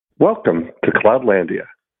Welcome to Cloudlandia.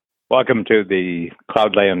 Welcome to the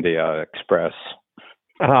Cloudlandia Express.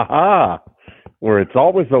 Aha! Where it's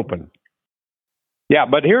always open. Yeah,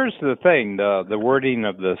 but here's the thing: the wording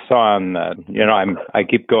of the song. I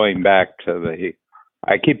keep going back to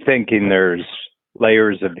I keep thinking there's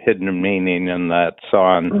layers of hidden meaning in that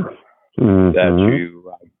song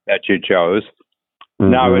that you chose.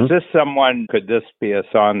 Mm-hmm. Now, is this someone? Could this be a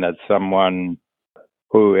song that someone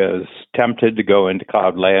who is tempted to go into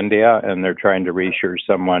Cloudlandia and they're trying to reassure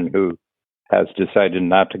someone who has decided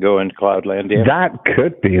not to go into Cloudlandia? That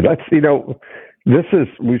could be.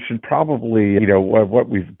 We should probably, what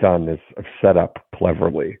we've done is set up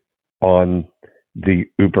cleverly on the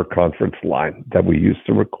Uber conference line that we use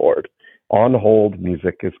to record. On hold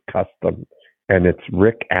music is custom, and it's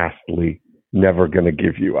Rick Astley, Never Gonna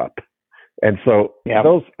Give You Up. And so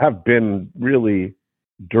Those have been really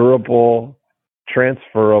durable,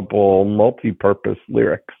 transferable, multi-purpose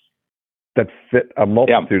lyrics that fit a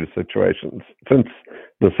multitude of situations since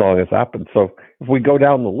the song has happened. So if we go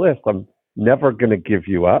down the list, I'm never going to give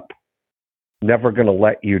you up, never going to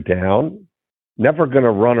let you down, never going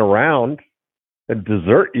to run around and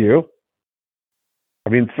desert you. I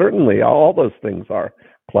mean, certainly all those things are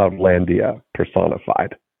Cloudlandia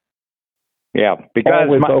personified. Yeah, because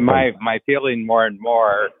my feeling more and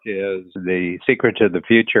more is the secret to the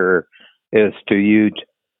future is to use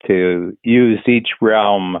each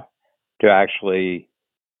realm to actually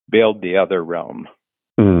build the other realm.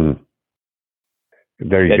 There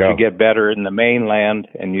you go. You get better in the mainland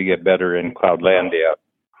and you get better in Cloudlandia,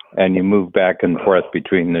 and you move back and forth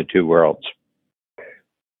between the two worlds.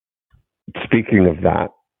 Speaking of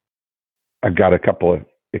that, I've got a couple of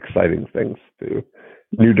exciting things too.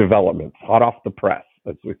 New developments, hot off the press,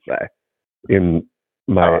 as we say, in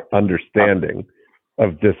my understanding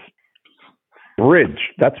of this bridge.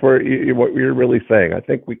 That's what you're really saying. I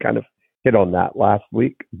think we kind of hit on that last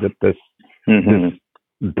week, that this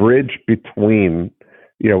bridge between,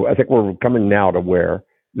 I think we're coming now to where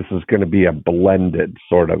this is going to be a blended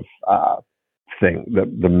sort of thing.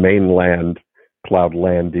 The mainland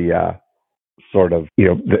Cloudlandia sort of,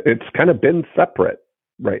 it's kind of been separate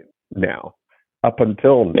right now up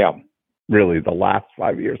until really the last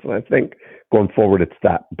 5 years. And I think going forward, it's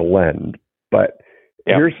that blend. But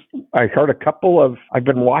I heard I've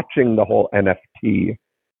been watching the whole NFT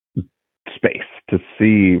space to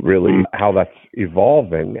see really how that's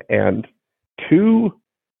evolving. And two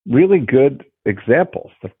really good examples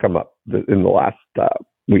have come up in the last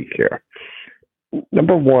week here.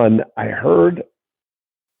 Number one, I heard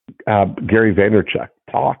Gary Vaynerchuk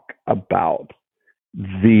talk about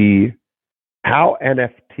how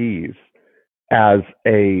NFTs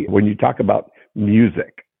when you talk about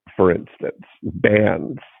music, for instance,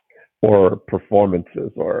 bands or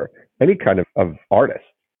performances or any kind of artist,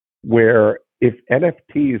 where if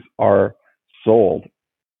NFTs are sold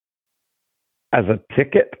as a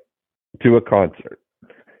ticket to a concert,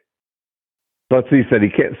 so let's say he said he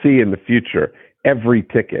can't see in the future every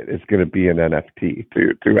ticket is going to be an NFT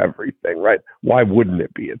to everything, right? Why wouldn't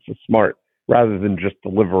it be? It's a smart, rather than just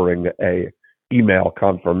delivering a email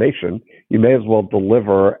confirmation, you may as well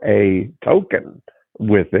deliver a token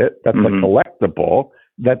with it that's a collectible,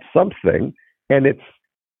 that's something. And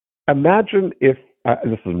imagine if,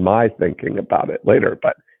 this is my thinking about it later,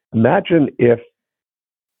 but imagine if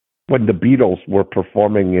when the Beatles were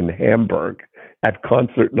performing in Hamburg at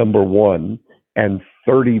concert number 1 and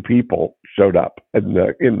 30 people showed up in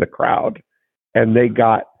the crowd, and they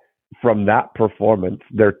got, from that performance,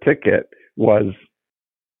 their ticket was,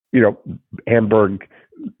 Hamburg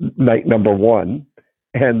night number 1,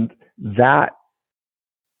 and that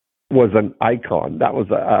was an icon. That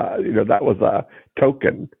was a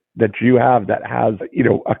token that you have that has,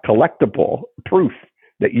 a collectible proof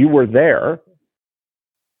that you were there.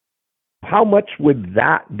 How much would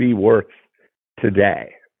that be worth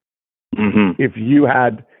today? If you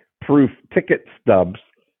had proof, ticket stubs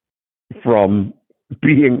from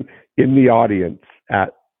being in the audience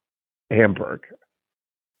at Hamburg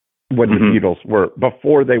when the Beatles were,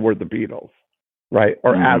 before they were the Beatles, right?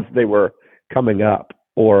 Or as they were coming up,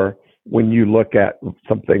 or when you look at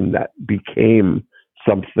something that became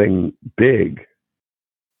something big,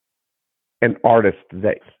 an artist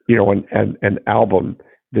that, an album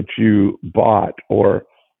that you bought, or,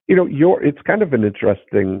 it's kind of an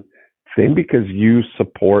interesting thing because you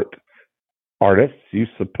support artists, you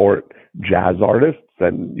support jazz artists,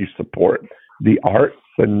 and you support the arts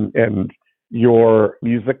and your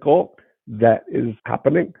musical that is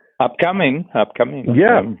happening. Upcoming.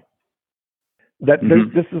 Yeah.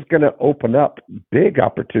 This is going to open up big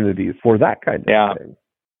opportunities for that kind of thing.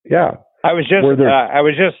 Yeah. I was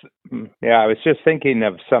just thinking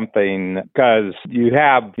of something because you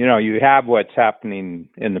have what's happening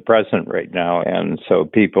in the present right now, and so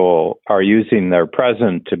people are using their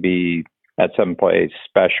present to be at some place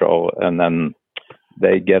special, and then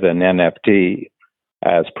they get an NFT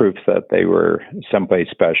as proof that they were someplace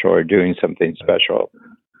special or doing something special.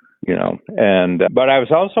 But I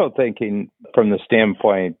was also thinking from the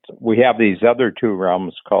standpoint, we have these other two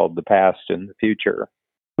realms called the past and the future.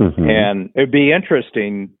 Mm-hmm. And it'd be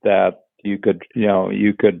interesting that you could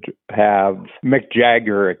have Mick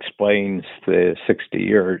Jagger explains the 60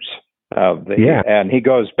 years of and he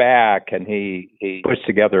goes back and he puts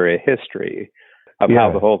together a history of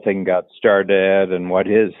how the whole thing got started and what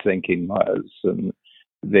his thinking was, and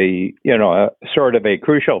sort of a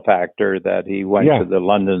crucial factor that he went to the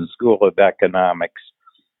London School of Economics,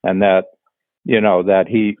 and that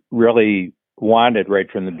he really wanted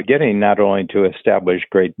right from the beginning not only to establish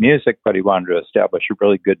great music, but he wanted to establish a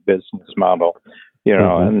really good business model.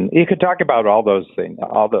 And he could talk about all those things,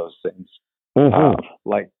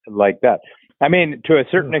 like that. I mean, to a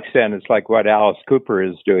certain extent, it's like what Alice Cooper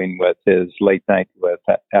is doing with his Late Night with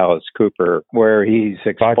Alice Cooper, where he's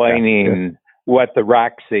explaining what the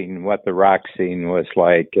rock scene was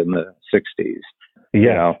like in the 60s.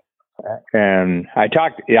 Yeah. And I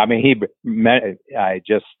just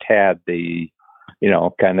had the,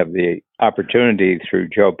 kind of the opportunity through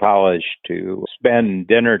Joe Polish to spend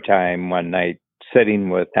dinner time one night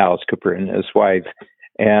sitting with Alice Cooper and his wife.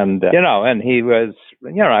 And, and he was,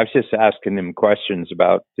 I was just asking him questions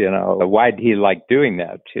about, why did he like doing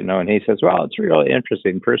that, and he says, well, it's really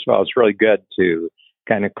interesting. First of all, it's really good to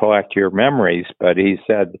kind of collect your memories. But he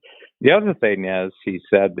said, the other thing is, he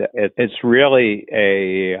said, it's really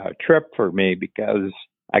a trip for me because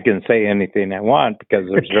I can say anything I want because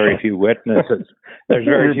there's very few witnesses. There's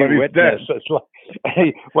very few witnesses.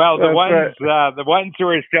 Well, the ones who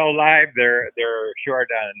are still alive, they're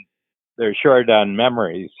short on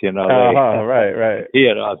memories, right.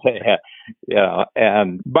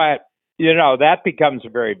 But that becomes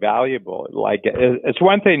very valuable. Like, it's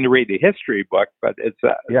one thing to read a history book, but it's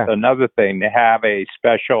another thing to have a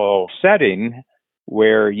special setting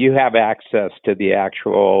where you have access to the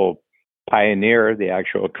actual pioneer, the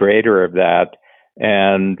actual creator of that,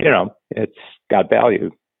 and it's got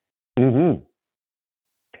value. Mm-hmm.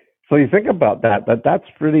 So you think about that's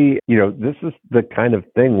pretty. This is the kind of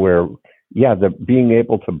thing where, the being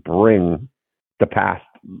able to bring the past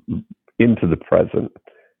into the present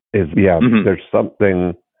is, there's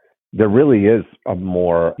something, there really is a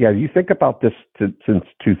more, you think about this since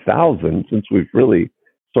 2000, since we've really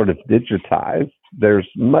sort of digitized, there's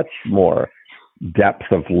much more depth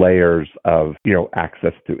of layers of,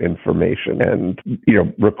 access to information and,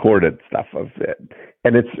 recorded stuff of it.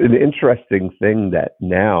 And it's an interesting thing that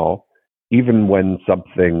now, even when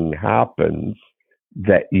something happens,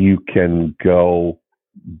 that you can go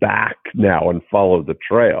back now and follow the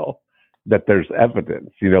trail, that there's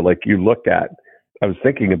evidence, like you look at, I was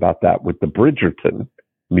thinking about that with the Bridgerton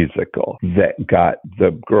musical that got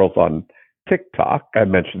the girls on TikTok. I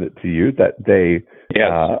mentioned it to you that they,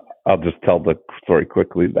 I'll just tell the story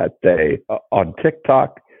quickly, that they, on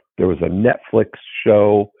TikTok, there was a Netflix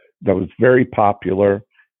show that was very popular,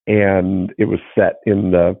 and it was set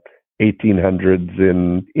in the 1800s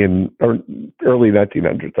or early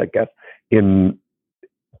 1900s, I guess, in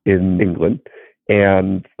England,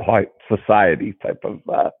 and high society type of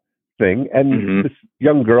thing. And this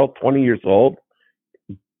young girl, 20 years old,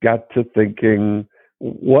 got to thinking,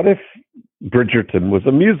 what if Bridgerton was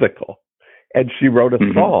a musical? And she wrote a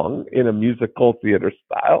song in a musical theater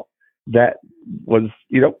style that was,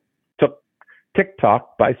 took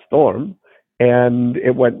TikTok by storm, and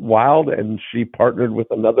it went wild. And she partnered with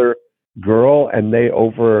another girl, and they,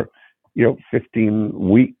 over 15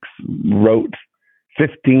 weeks, wrote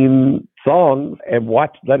 15 songs and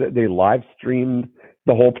watched that. They live streamed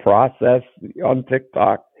the whole process on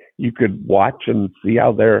TikTok. You could watch and see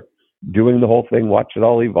how they're doing the whole thing, watch it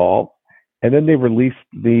all evolve. And then they released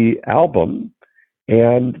the album,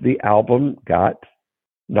 and the album got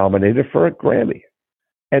nominated for a Grammy.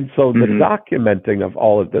 And so the documenting of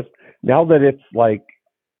all of this, now that it's like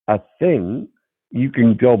a thing, you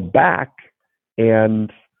can go back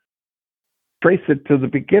and trace it to the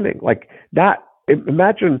beginning. Like that,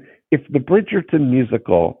 imagine if the Bridgerton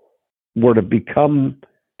musical were to become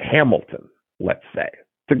Hamilton, let's say,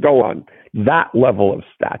 to go on that level of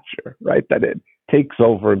stature, right? That it takes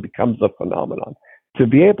over and becomes a phenomenon. To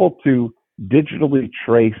be able to digitally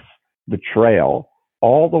trace the trail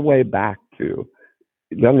all the way back to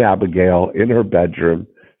young Abigail in her bedroom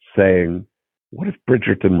saying, what if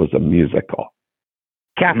Bridgerton was a musical?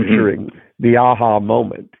 capturing the aha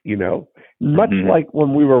moment, much like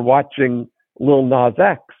when we were watching Lil Nas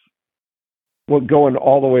X, going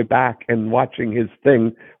all the way back and watching his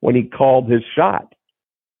thing when he called his shot.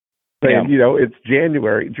 Saying, it's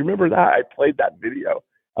January. Do you remember that? I played that video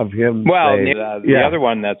of him. Well, saying, the other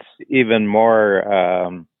one that's even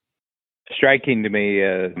more striking to me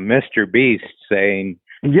is Mr. Beast saying,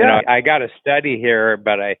 I got a study here,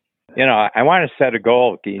 but I want to set a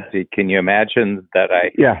goal. Can you imagine that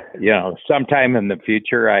sometime in the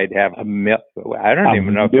future I'd have I don't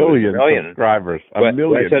even know if it was a million subscribers. Was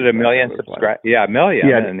it a million subscribers? Yeah, a million.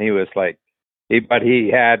 Yeah. And he was like, but he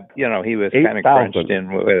had, he was kind of crunched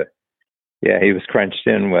in with. Yeah, he was crunched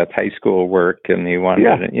in with high school work, and he wanted,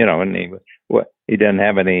 and he didn't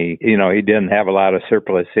have any, he didn't have a lot of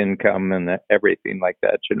surplus income and everything like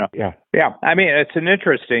that, Yeah. Yeah. I mean, it's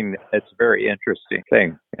a very interesting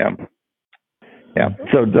thing. Yeah. Yeah.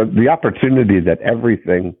 So the opportunity that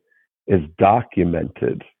everything is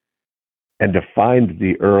documented and to find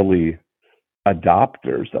the early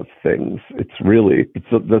adopters of things, it's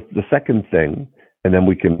the second thing, and then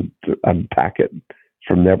we can unpack it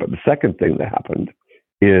from there. But the second thing that happened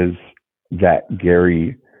is that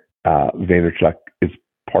Gary Vaynerchuk is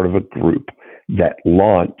part of a group that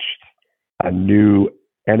launched a new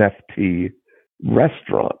NFT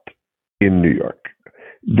restaurant in New York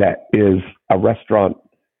that is a restaurant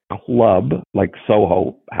club like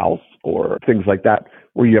Soho House or things like that,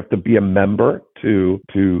 where you have to be a member to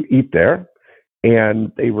eat there.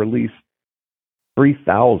 And they released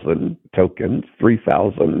 3,000 tokens,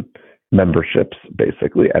 3,000 memberships,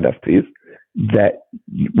 basically NFTs, that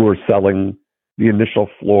were selling. The initial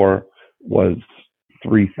floor was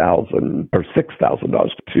 $3,000 or $6,000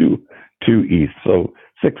 to ETH, so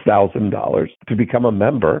 $6,000 to become a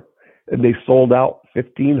member. And they sold out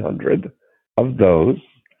 1,500 of those,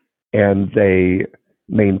 and they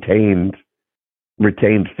retained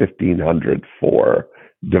 1,500 for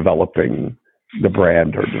developing the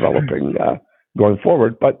brand or developing going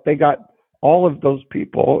forward. But they got all of those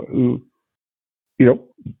people who,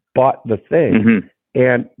 bought the thing,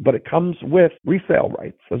 but it comes with resale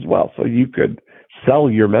rights as well. So you could sell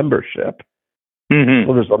your membership.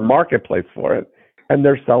 So there's a marketplace for it, and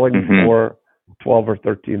they're selling for 12 or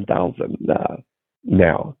 13,000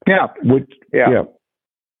 now. Yeah,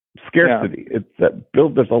 scarcity. Yeah. It's that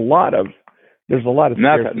build. There's a lot of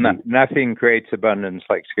scarcity. Nothing creates abundance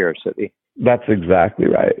like scarcity. That's exactly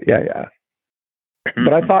right. Yeah.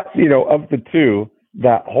 But I thought, of the two,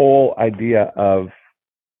 that whole idea of,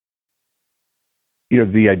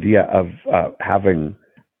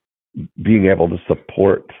 being able to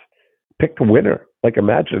support, pick a winner. Like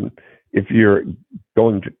imagine if you're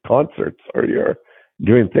going to concerts or you're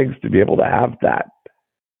doing things, to be able to have that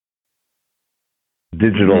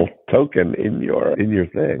digital token in your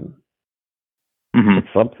thing. It's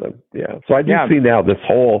something. Yeah. So I do see now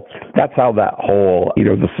that's how that whole,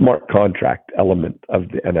 the smart contract element of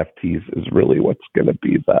the NFTs is really what's going to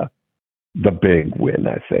be the big win,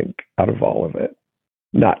 I think, out of all of it.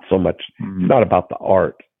 Not so much, not about the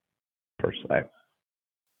art per se.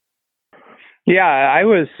 Yeah, I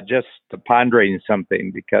was just pondering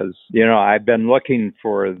something because, I've been looking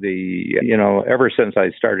for ever since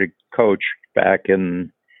I started Coach back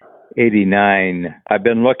in 89, I've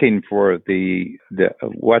been looking for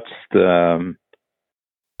what's the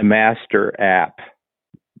master app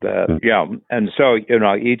and so,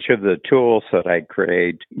 each of the tools that I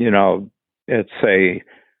create, it's a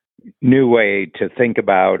new way to think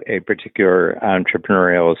about a particular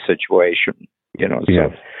entrepreneurial situation,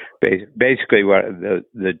 Yes. So basically what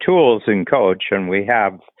the tools in Coach, and we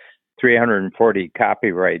have 340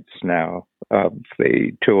 copyrights now of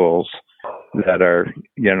the tools that are,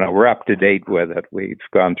 we're up to date with it. We've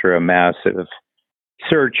gone through a massive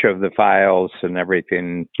search of the files and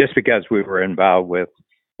everything, just because we were involved with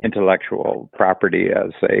intellectual property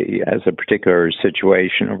as a particular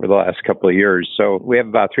situation over the last couple of years. So we have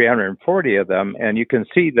about 340 of them, and you can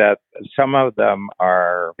see that some of them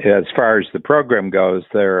are, as far as the program goes,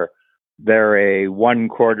 they're a 1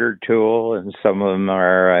 quarter tool, and some of them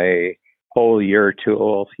are a whole year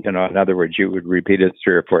tool. In other words, you would repeat it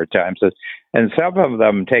 3 or 4 times. And some of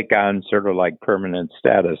them take on sort of like permanent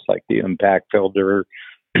status, like the Impact Builder,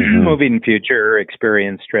 Moving Future,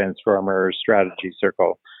 Experience Transformer, Strategy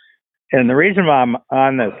Circle. And the reason why I'm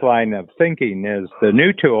on this line of thinking is the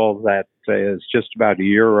new tool that is just about a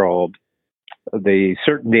year old, the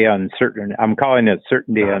I'm calling it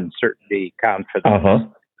Certainty, Uncertainty,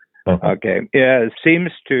 Confidence. Okay. It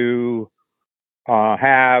seems to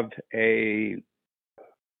have a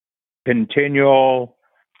continual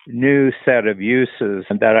new set of uses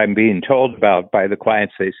that I'm being told about by the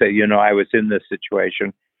clients. They say, I was in this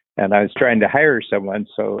situation and I was trying to hire someone.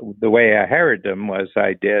 So the way I hired them was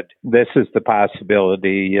this is the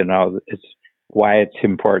possibility, it's why it's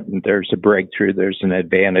important. There's a breakthrough. There's an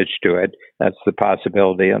advantage to it. That's the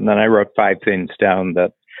possibility. And then I wrote 5 things down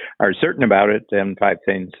that are certain about it and 5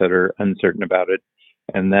 things that are uncertain about it.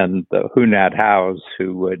 And then the who, not hows,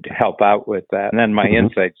 who would help out with that. And then my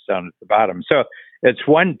insights down at the bottom. So it's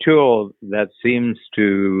one tool that seems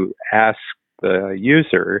to ask the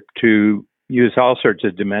user to use all sorts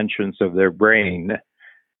of dimensions of their brain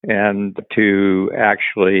and to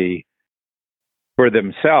actually, for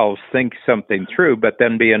themselves, think something through, but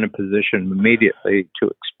then be in a position immediately to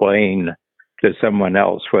explain to someone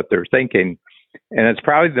else what they're thinking. And it's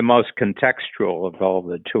probably the most contextual of all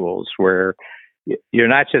the tools, where you're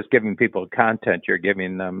not just giving people content, you're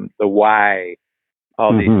giving them the why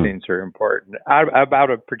all these things are important about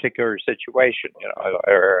a particular situation,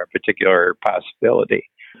 or a particular possibility.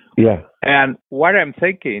 Yeah. And what I'm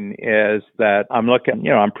thinking is that I'm looking,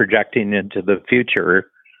 I'm projecting into the future,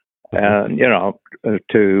 and,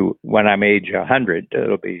 to when I'm age 100,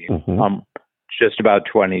 it'll be just about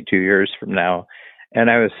 22 years from now. And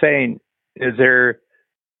I was saying, is there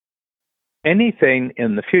anything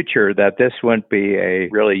in the future that this wouldn't be a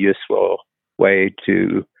really useful way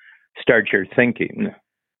to start your thinking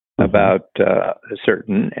about a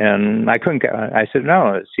certain? And I said,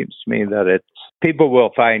 no, it seems to me that people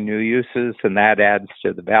will find new uses, and that adds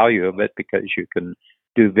to the value of it, because you can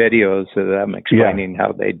do videos of them explaining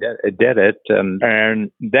how they did it.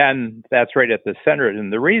 And then that's right at the center.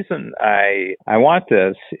 And the reason I want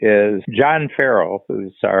this is John Farrell,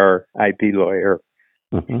 who's our IP lawyer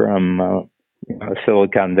from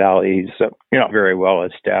Silicon Valley. He's very well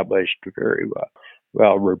established, very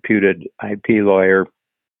well reputed IP lawyer.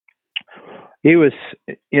 He was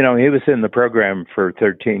in the program for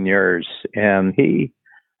 13 years, and he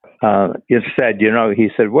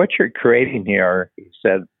said, what you're creating here, he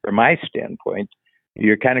said, from my standpoint,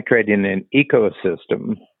 you're kind of creating an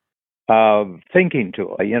ecosystem of thinking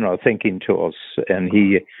tools. And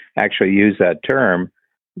he actually used that term,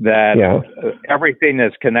 that everything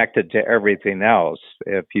is connected to everything else.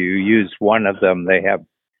 If you use one of them, they have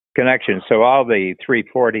connections. So all the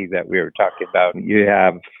 340 that we were talking about, you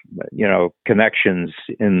have, connections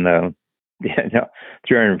in the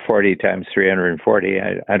 340 times 340.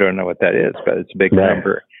 I don't know what that is, but it's a big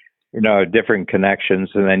number. Different connections,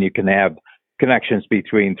 and then you can have connections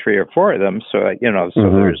between 3 or 4 of them. So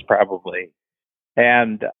there's probably.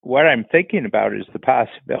 And what I'm thinking about is the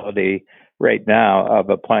possibility right now of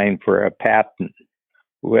applying for a patent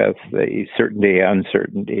with the certainty,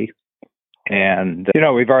 uncertainty. And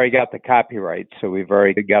we've already got the copyright, so we've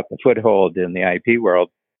already got the foothold in the IP world.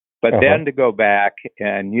 But then to go back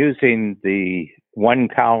and using the one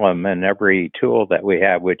column in every tool that we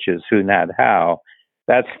have, which is who, not how,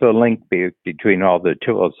 that's the link between all the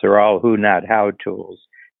tools. They're all who, not how tools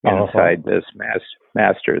inside this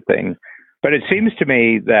master thing. But it seems to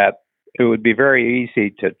me that it would be very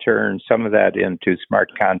easy to turn some of that into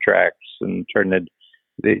smart contracts and turn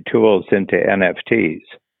the tools into NFTs.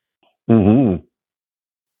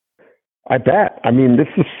 I bet. I mean, this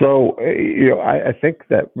is so, I think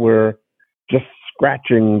that we're just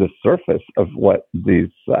scratching the surface of what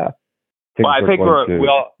these things I think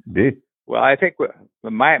be. Well, I think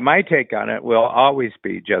my take on it will always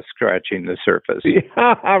be just scratching the surface.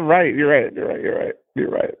 Yeah, right. You're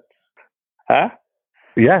right. Huh?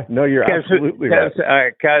 Yeah, no, you're absolutely right.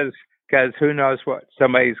 Because who knows what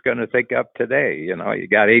somebody's going to think up today? You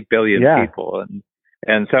got 8 billion people,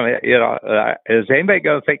 and some, is anybody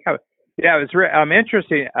going to think up? Yeah, I'm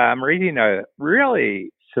interested. I'm reading a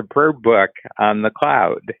really superb book on the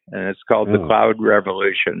cloud, and it's called The Cloud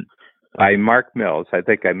Revolution by Mark Mills. I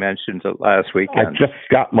think I mentioned it last weekend. I just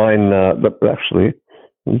got mine, actually.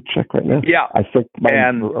 Let me check right now. Yeah. I think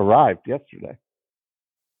mine arrived yesterday.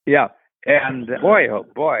 Yeah. And boy, oh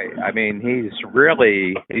boy, I mean, he's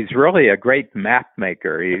really a great map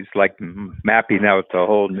maker. He's like mapping out the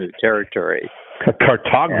whole new territory.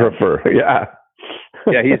 Cartographer,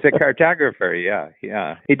 Yeah, he's a cartographer.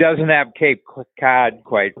 Yeah. He doesn't have Cape Cod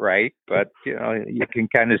quite right, but you can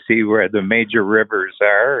kind of see where the major rivers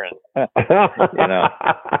are. And,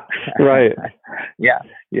 right. Yeah.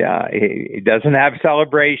 He doesn't have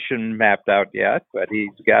Celebration mapped out yet, but he's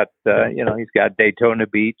got he's got Daytona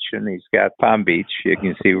Beach and he's got Palm Beach. You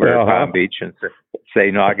can see where Palm Beach and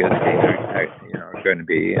St. Augustine are going to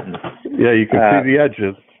be. And, you can see the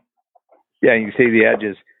edges. Yeah, you can see the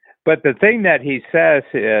edges. But the thing that he says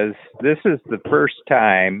is this is the first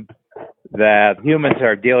time that humans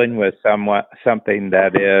are dealing with something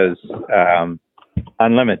that is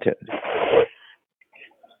unlimited.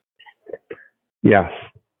 Yes.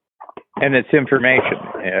 And it's information.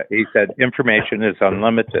 He said information is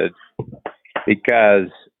unlimited because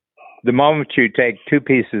the moment you take two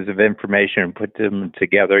pieces of information and put them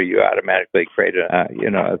together, you automatically create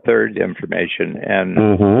a third information.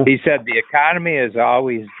 And he said the economy is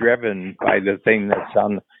always driven by the thing that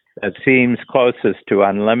seems closest to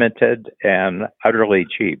unlimited and utterly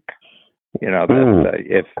cheap. And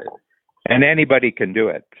anybody can do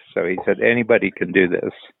it. So he said anybody can do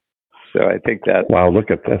this. So I think that. Wow!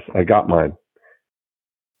 Look at this. I got mine.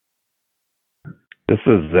 This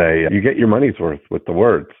is you get your money's worth with the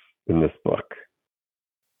words in this book.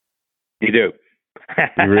 You do.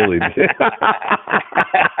 You really do.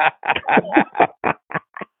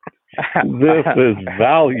 This is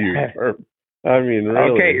value. I mean,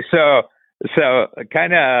 really. Okay, so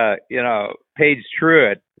kind of, page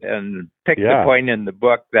through it and pick the point in the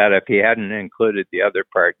book that if he hadn't included the other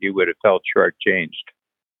part, you would have felt shortchanged.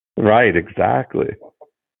 Right, exactly.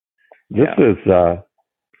 This is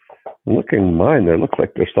looking mine. There looks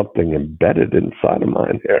like there's something embedded inside of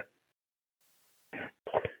mine here.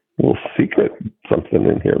 A little secret something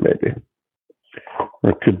in here, maybe. Or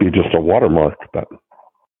it could be just a watermark, but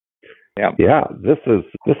yeah, this is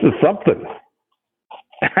something.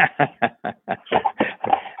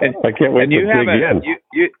 And I can't wait to dig in.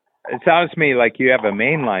 It sounds to me like you have a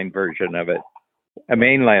mainline version of it. A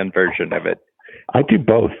mainland version of it. I do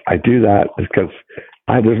both. I do that because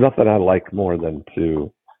there's nothing I like more than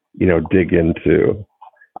to, dig into.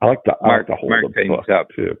 I like to hold the book up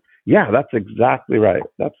too. Yeah, that's exactly right.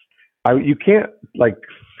 You can't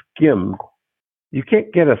skim. You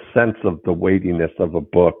can't get a sense of the weightiness of a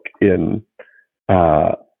book on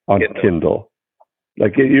Kindle.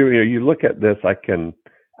 Like you look at this, I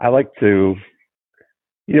like to,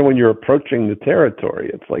 when you're approaching the territory,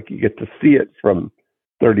 it's like you get to see it from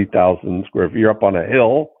 30,000 square feet. You're up on a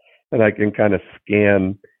hill, and I can kind of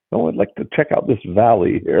scan. Oh, I'd like to check out this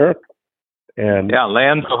valley here. And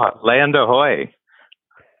land ahoy.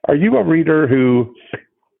 Are you a reader who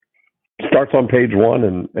starts on page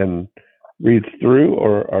one and reads through,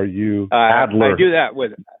 or are you Adler? I do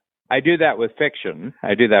that with fiction.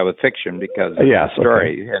 Because of the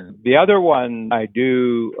story. Okay. And the other one I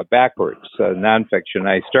do backwards, nonfiction.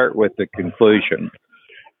 I start with the conclusion.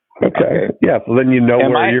 Okay. Yeah, so then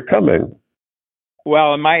where you're coming.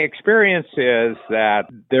 Well, my experience is that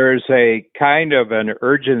there's a kind of an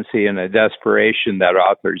urgency and a desperation that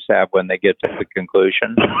authors have when they get to the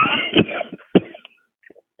conclusion.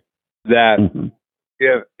 That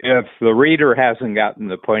if the reader hasn't gotten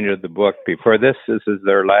the point of the book before this is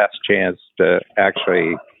their last chance to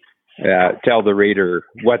actually tell the reader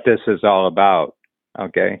what this is all about.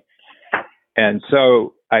 Okay. And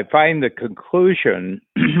so I find the conclusion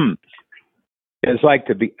is like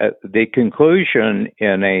the conclusion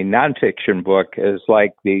in a nonfiction book is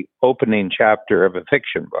like the opening chapter of a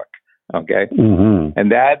fiction book. Okay.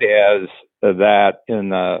 And that is that in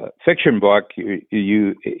the fiction book,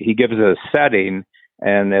 he gives a setting,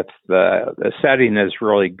 and if the setting is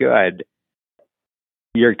really good,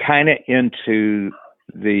 you're kind of into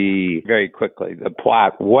very quickly the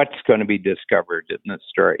plot, what's going to be discovered in the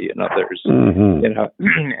story, there's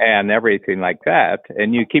and everything like that,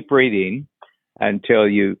 and you keep reading until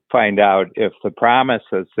you find out if the promise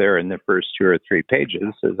that's there in the first 2 or 3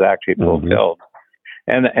 pages is actually fulfilled.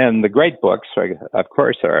 And the great books, of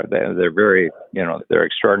course, they're very they're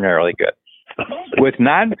extraordinarily good. With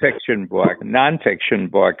nonfiction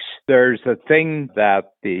books, there's a thing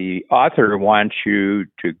that the author wants you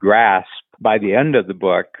to grasp by the end of the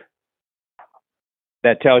book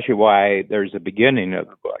that tells you why there's a beginning of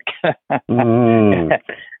the book.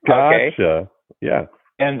 Gotcha. Okay? Yeah.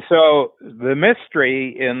 And so the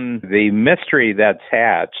mystery that's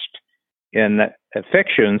hatched in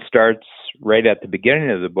fiction starts right at the beginning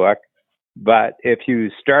of the book. But if you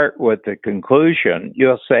start with the conclusion,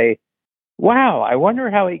 you'll say, wow, I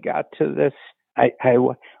wonder how he got to this. I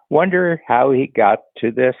wonder how he got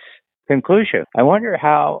to this conclusion. I wonder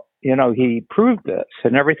how, he proved this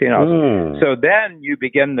and everything else. So then you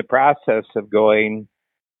begin the process of going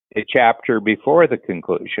a chapter before the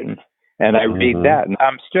conclusion. And I read that, and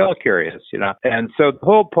I'm still curious, And so the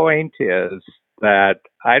whole point is that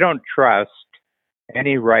I don't trust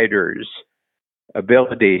any writer's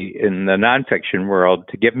ability in the nonfiction world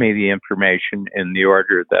to give me the information in the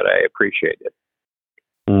order that I appreciate it.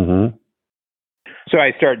 So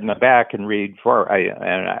I start in the back and read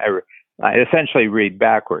I essentially read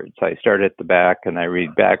backwards. I start at the back and I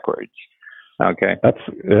read backwards. Okay. That's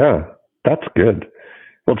good.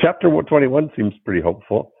 Well, chapter 21 seems pretty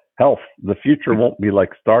hopeful. Health, the future won't be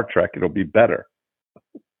like Star Trek. It'll be better.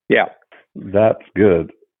 Yeah. That's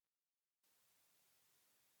good.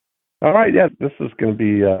 All right. Yeah, this is going to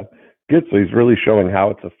be good. So he's really showing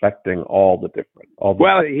how it's affecting all the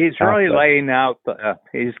well, he's really laying out,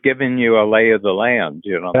 he's giving you a lay of the land.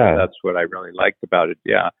 That's what I really liked about it.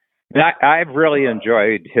 Yeah. And I've really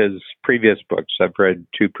enjoyed his previous books. I've read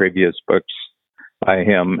 2 previous books by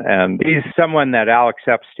him, and he's someone that Alex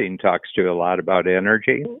Epstein talks to a lot about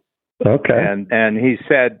energy. Okay. And he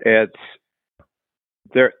said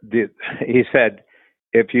he said,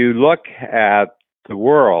 if you look at the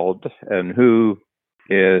world and who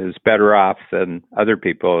is better off than other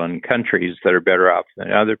people and countries that are better off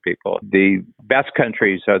than other people, the best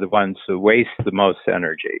countries are the ones who waste the most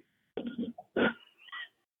energy.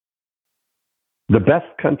 The best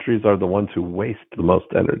countries are the ones who waste the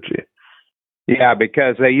most energy. Yeah,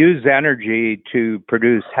 because they use energy to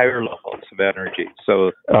produce higher levels of energy.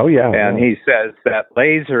 So, he says that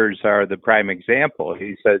lasers are the prime example.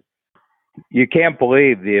 He said, you can't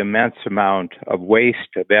believe the immense amount of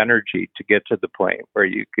waste of energy to get to the point where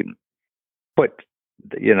you can put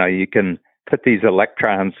these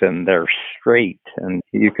electrons in there straight, and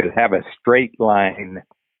you could have a straight line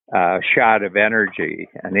shot of energy.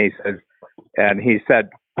 And he said,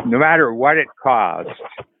 no matter what it costs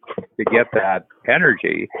to get that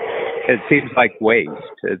energy, it seems like waste.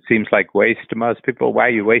 It seems like waste to most people. Why are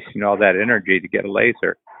you wasting all that energy to get a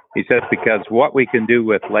laser? He says, because what we can do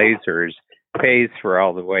with lasers pays for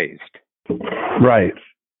all the waste. Right.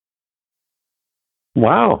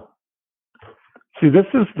 Wow. See, this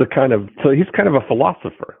is the so he's kind of a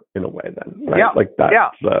philosopher in a way then, right? Yeah. Like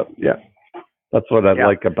that's, that's what I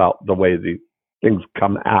like about the way the things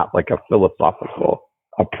come at, like a philosophical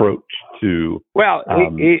approach to. Well,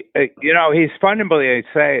 he's fundamentally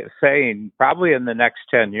saying probably in the next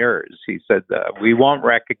 10 years, he said we won't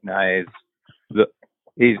recognize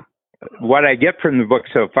what I get from the book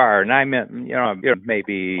so far, and I meant,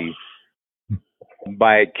 maybe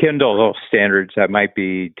by Kindle standards, I might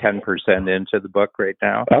be 10% into the book right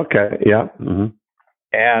now. Okay, yeah.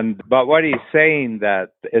 Mm-hmm. But what he's saying that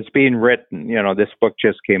it's being written, this book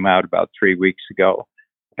just came out about 3 weeks ago.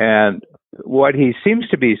 And what he seems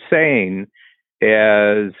to be saying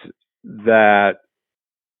is that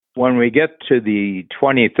when we get to the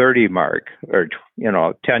 2030 mark, or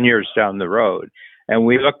 10 years down the road, and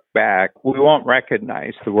we look back, we won't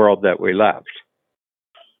recognize the world that we left.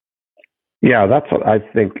 Yeah, that's what I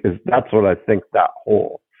think. That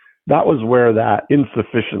was where that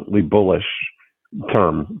insufficiently bullish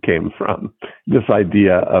term came from. This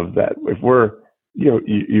idea of that if we're,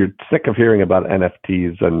 you're sick of hearing about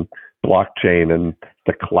NFTs and blockchain and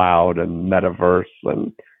the cloud and metaverse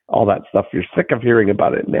and all that stuff. You're sick of hearing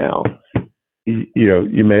about it now.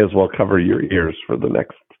 You may as well cover your ears for the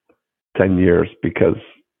next 10 years because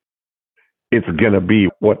it's going to be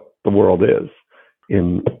what the world is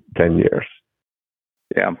in 10 years.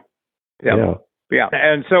 Yeah.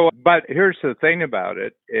 And so, but here's the thing about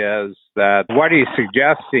it is that what he's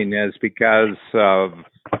suggesting is because of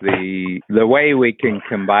the way we can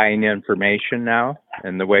combine information now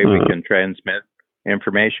and the way we can transmit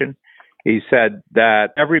information, he said that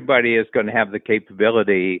everybody is going to have the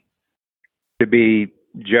capability to be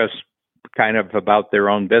just kind of about their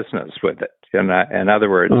own business with it. In other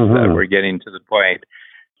words, that we're getting to the point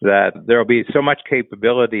that there will be so much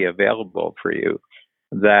capability available for you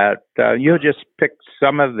that you'll just pick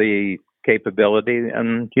some of the capability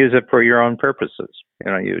and use it for your own purposes.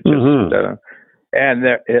 You just and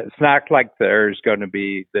it's not like there's going to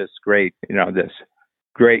be this great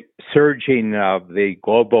surging of the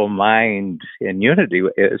global mind in unity.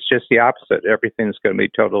 It's just the opposite. Everything's going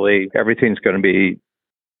to be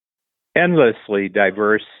endlessly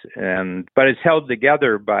diverse, but it's held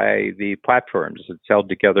together by the platforms. It's held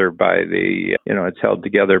together by the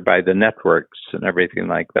networks and everything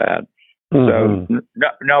like that. So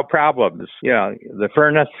no problems. The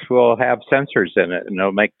furnace will have sensors in it, and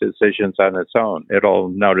it'll make decisions on its own. It'll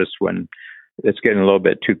notice when it's getting a little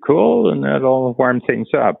bit too cool, and it'll warm things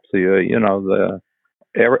up. So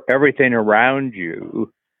everything around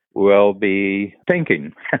you will be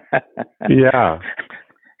thinking. Yeah.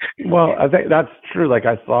 Well, I think that's true. Like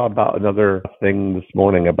I saw about another thing this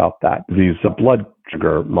morning about that, these blood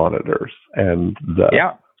sugar monitors and the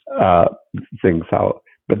things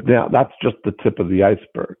but now that's just the tip of the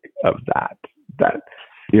iceberg of that,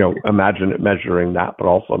 imagine it measuring that, but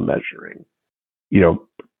also measuring,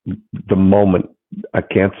 the moment a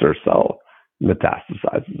cancer cell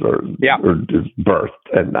metastasizes or is birthed,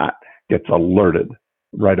 and that gets alerted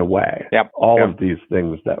right away. All of these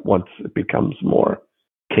things that once it becomes more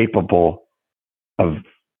capable of,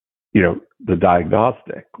 the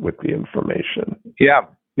diagnostic with the information. Yeah.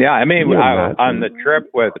 I mean, on the trip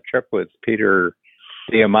with Peter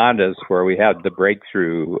Diamandis, where we had the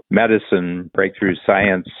breakthrough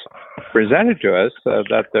science presented to us,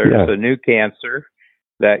 that there's a new cancer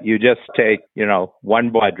that you just take, one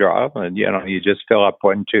blood draw, and you just fill up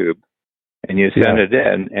one tube, and you send it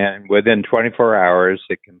in, and within 24 hours,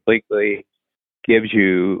 it completely gives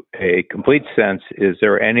you a complete sense: is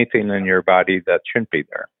there anything in your body that shouldn't be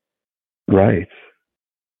there? Right.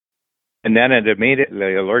 And then it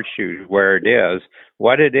immediately alerts you where it is,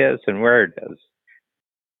 what it is, and where it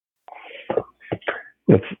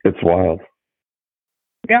is. It's wild.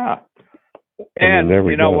 Yeah. And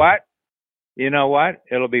you know what?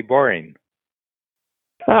 It'll be boring.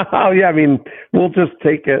 Oh, yeah. I mean, we'll just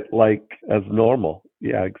take it as normal.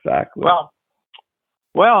 Yeah, exactly.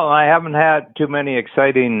 Well, I haven't had too many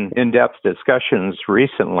exciting in-depth discussions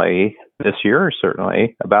recently, this year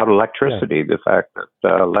certainly, about electricity, the fact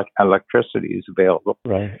that electricity is available.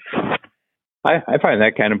 Right. I find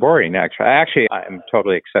that kind of boring, actually. I'm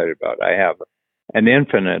totally excited about it. I have an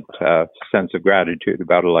infinite sense of gratitude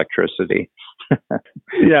about electricity.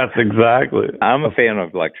 Yes, exactly. I'm a fan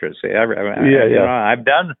of electricity. I've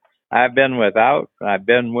been without, I've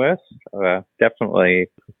been with, definitely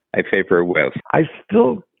I favor with. I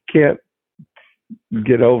still can't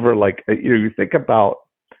get over, you think about,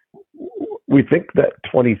 we think that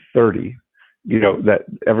 2030, that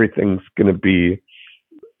everything's going to be,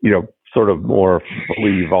 sort of more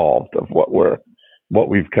fully evolved of what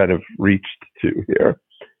we've kind of reached to here.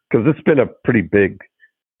 Because it's been a pretty big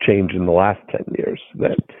change in the last 10 years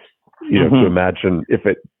that, to imagine if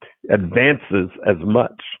it advances as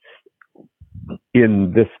much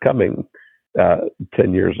in this coming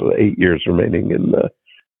 10 years or 8 years remaining in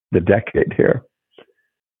the decade here.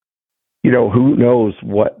 Who knows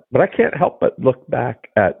what, but I can't help but look back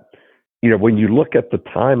at, when you look at the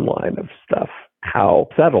timeline of stuff, how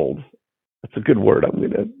settled, that's a good word I'm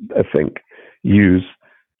going to, I think, use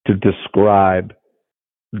to describe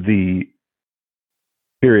the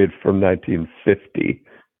period from 1950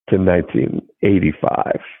 to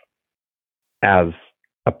 1985 as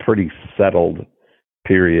a pretty settled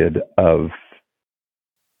period of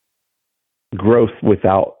growth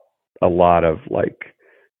without a lot of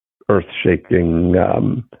earth-shaking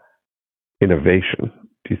innovation,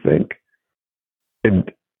 do you think?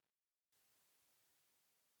 And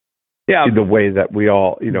in the way that we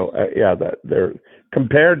all, that they're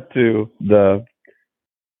compared to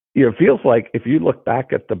it feels like if you look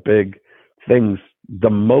back at the big things, the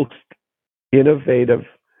most innovative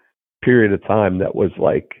period of time that was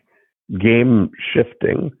game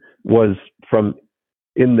shifting was from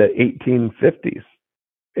in the 1850s.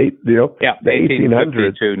 The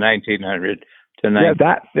 1800s to 1900 to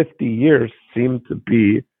that 50 years seemed to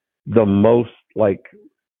be the most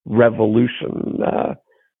revolution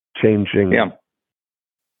changing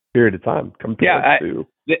period of time compared to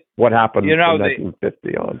what happened from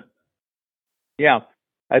 1950 on. Yeah.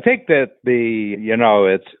 I think that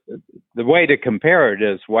it's the way to compare it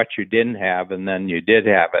is what you didn't have and then you did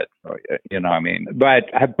have it, But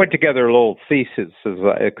I put together a little thesis.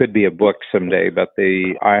 It could be a book someday, but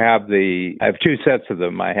I have two sets of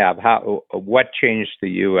them. I have what changed the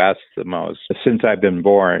U.S. the most since I've been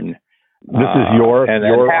born. This is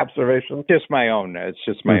your observation? Just my own. It's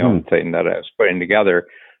just my own thing that I was putting together.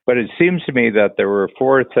 But it seems to me that there were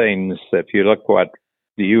four things, if you look what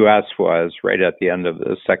the U.S. was right at the end of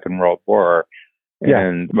the Second World War,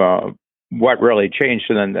 and what really changed.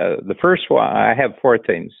 And then the first one, I have four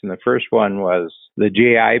things. And the first one was the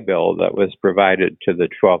GI Bill that was provided to the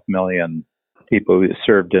 12 million people who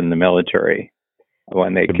served in the military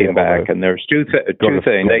when they came back. And there's two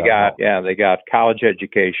things. They got college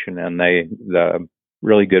education and the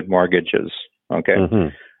really good mortgages. Okay. Mm-hmm.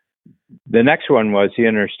 The next one was the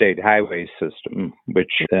interstate highway system,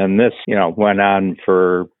 and this, went on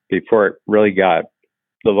before it really got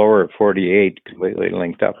the lower 48 completely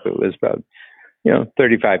linked up. It was about,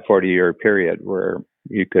 35, 40 year period where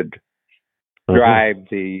you could drive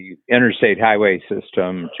the interstate highway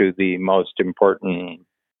system to the most important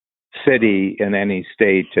city in any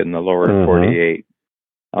state in the lower 48.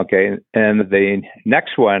 Okay. And the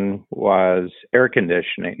next one was air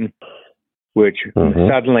conditioning, which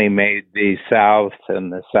suddenly made the South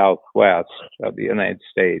and the Southwest of the United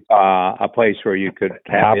States a place where you could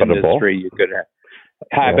have industry, you could have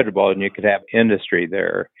habitable, and you could have industry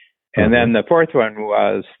there. And then the fourth one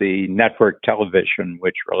was the network television,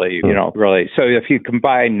 which really, so if you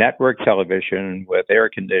combine network television with air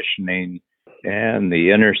conditioning and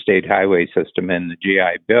the interstate highway system and the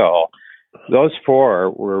GI Bill, those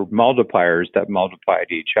four were multipliers that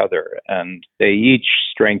multiplied each other, and they each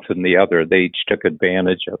strengthened the other. They each took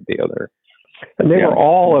advantage of the other. And they were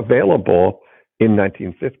all available in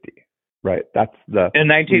 1950, right? That's in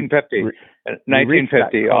 1950.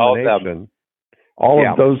 1950, all of them. All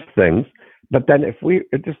of those things. But then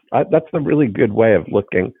that's a really good way of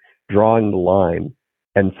drawing the line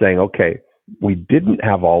and saying, okay, we didn't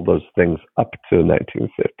have all those things up to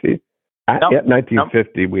 1950. At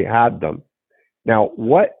 1950, we had them. Now,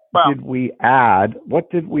 what did we add? What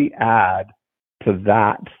did we add to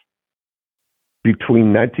that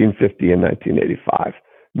between 1950 and 1985?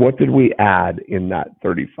 What did we add in that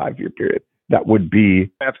 35-year period that would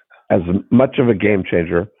be as much of a game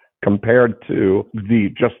changer compared to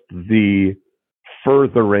the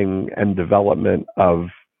furthering and development of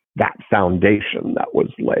that foundation that was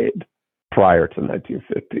laid prior to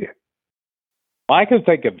 1950? I can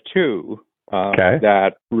think of two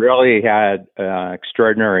that really had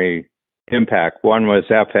extraordinary impact. One was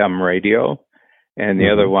FM radio, and the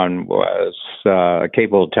other one was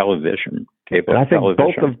cable television. And I think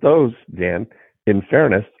both of those, Dan, in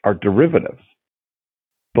fairness, are derivatives.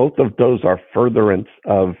 Both of those are furtherance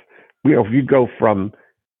of, if you go from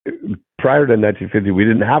prior to 1950, we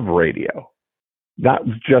didn't have radio. That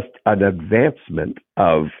was just an advancement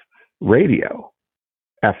of radio,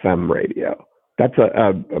 FM radio. That's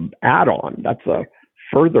a add-on. That's a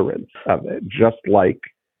furtherance of it, just like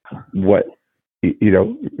what,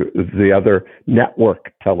 the other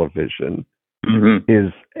network television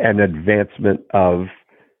is an advancement of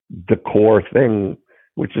the core thing,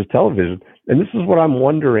 which is television. And this is what I'm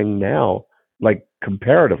wondering now, like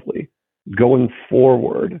comparatively, going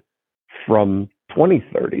forward from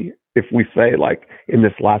 2030, if we say like in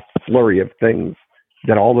this last flurry of things,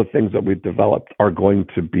 that all the things that we've developed are going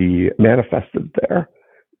to be manifested there,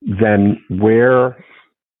 then where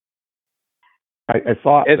I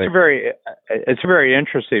saw it's very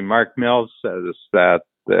interesting. Mark Mills says that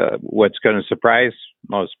what's going to surprise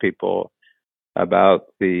most people about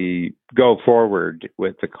the go forward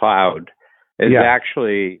with the cloud is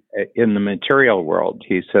actually in the material world.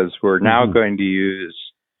 He says we're now going to use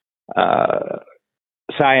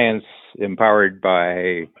science empowered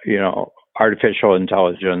by artificial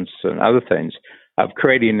intelligence and other things of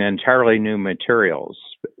creating entirely new materials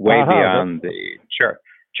way beyond the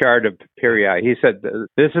chart of period. He said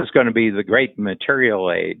this is going to be the great material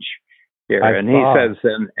age here,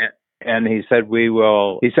 he said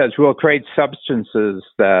we'll create substances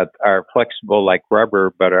that are flexible like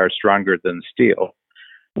rubber but are stronger than steel.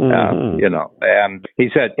 And he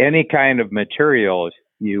said any kind of material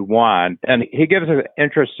you want. And he gives an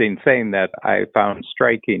interesting thing that I found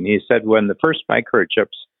striking. He said when the first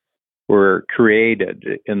microchips were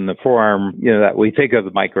created in the form, that we think of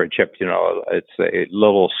the microchip, it's a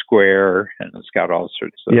little square and it's got all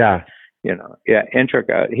sorts of,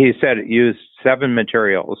 intricate. He said it used 7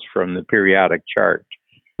 materials from the periodic chart.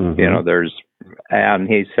 And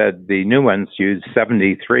he said the new ones use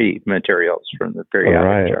 73 materials from the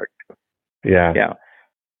periodic chart. Yeah.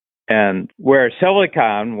 And where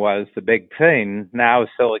silicon was the big thing, now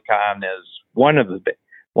silicon is one of the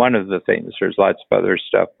things. There's lots of other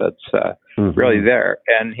stuff that's really there.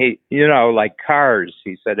 And he, like cars,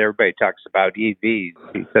 he said everybody talks about EVs.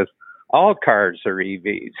 He says all cars are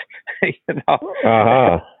EVs. It's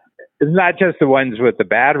not just the ones with the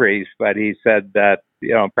batteries, but he said that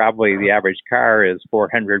probably the average car is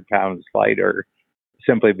 400 pounds lighter,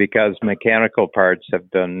 simply because mechanical parts have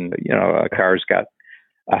been, a car's got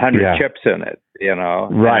 100 chips in it,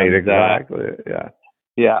 Right, and, exactly.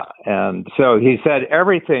 Yeah. And so he said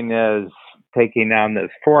everything is taking on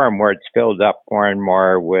this form where it's filled up more and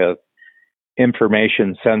more with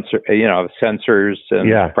information sensors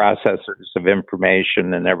and processors of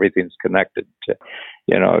information, and everything's connected to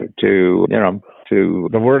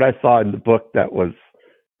the word I saw in the book that was,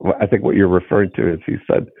 I think what you're referring to is, he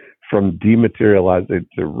said, from dematerializing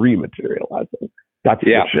to rematerializing. That's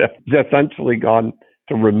the shift. It's essentially gone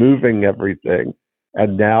to removing everything,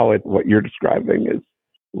 and now what you're describing is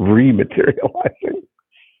rematerializing.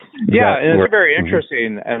 Yeah, and it's very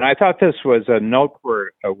interesting. And I thought this was a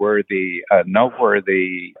noteworthy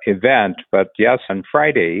event. But yes, on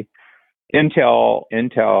Friday, Intel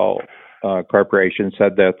Corporation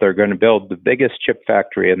said that they're going to build the biggest chip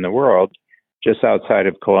factory in the world just outside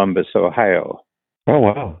of Columbus, Ohio. Oh,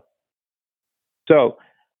 wow. So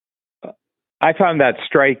I found that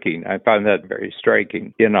striking. I found that very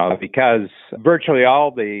striking, because virtually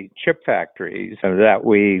all the chip factories that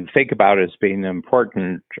we think about as being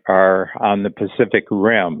important are on the Pacific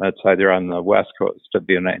Rim. That's either on the west coast of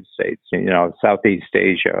the United States, Southeast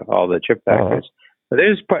Asia, all the chip factories.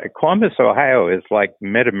 Columbus, Ohio is like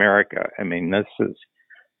mid-America. I mean, this is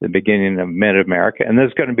the beginning of mid-America, and this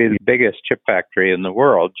is going to be the biggest chip factory in the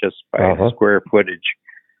world just by square footage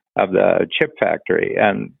of the chip factory.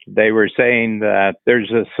 And they were saying that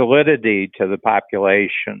there's a solidity to the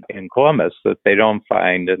population in Columbus that they don't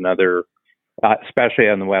find in other, especially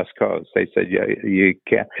on the West Coast. They said, you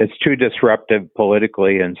can't, it's too disruptive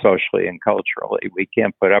politically and socially and culturally. We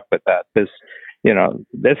can't put up with that. This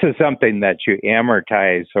is something that you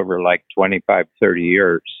amortize over like 25, 30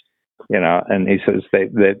 years, and he says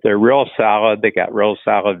they're real solid. They got real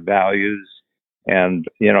solid values. And,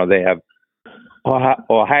 they have,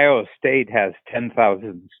 Ohio State has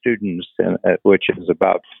 10,000 students, which is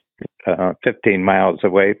about 15 miles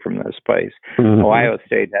away from this place. Mm-hmm. Ohio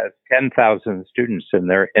State has 10,000 students in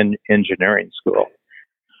their engineering school.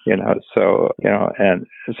 And so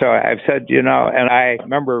I've said, and I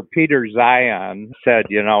remember Peter Zion said,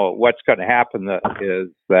 what's going to happen is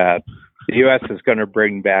that the U.S. is going to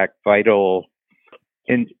bring back vital,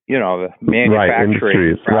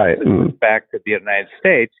 manufacturing processes back to the United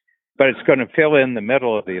States. But it's going to fill in the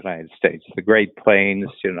middle of the United States, the Great Plains,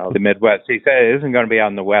 the Midwest. He said it isn't going to be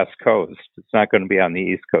on the West Coast. It's not going to be on the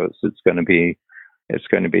East Coast. It's going to be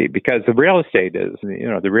because the real estate is,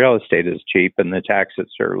 cheap and the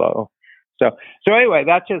taxes are low. So anyway,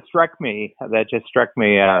 that just struck me as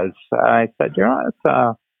I said, it's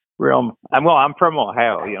a real. I'm from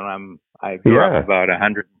Ohio. I grew up about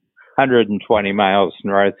 120 miles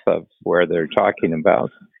north of where they're talking about,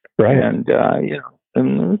 right? And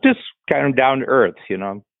and just kind of down to earth,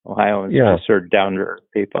 Ohio is just sort of down to earth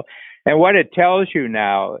people. And what it tells you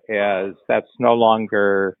now is that's no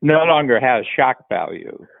longer has shock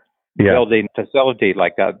value. Building a facility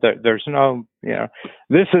like that, there's no,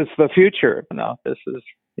 this is the future. This is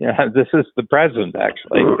the present,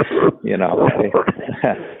 actually.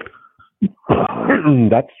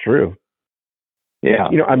 That's true. Yeah.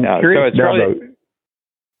 I'm curious so now,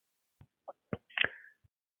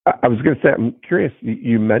 I was going to say, I'm curious,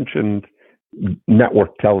 you mentioned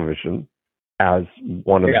network television as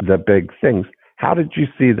one of the big things. How did you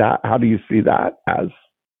see that? How do you see that as,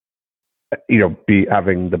 be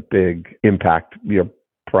having the big impact,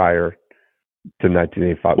 prior to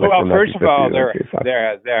 1985? Well, first of all, there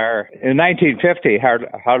in 1950,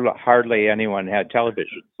 hardly anyone had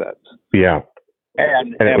television sets. Yeah.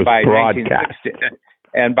 And by 1960,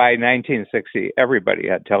 and by 1960, everybody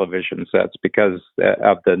had television sets because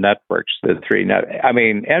of the networks, the three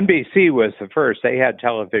NBC was the first. They had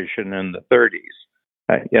television in the 30s,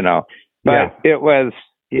 But it was,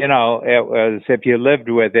 if you lived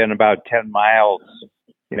within about 10 miles,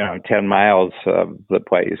 10 miles of the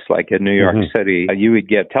place, like in New York City, you would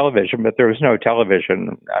get television, but there was no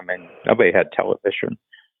television. Nobody had television.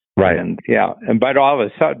 Right. But all of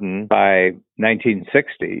a sudden, by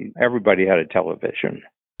 1960, everybody had a television.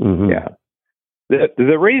 Mm-hmm. Yeah.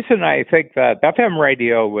 The reason I think that FM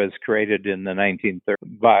radio was created in the 1930s,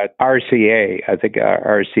 but RCA,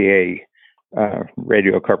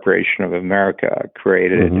 Radio Corporation of America,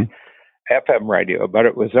 created FM radio, but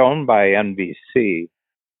it was owned by NBC.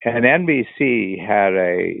 And NBC had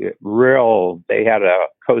a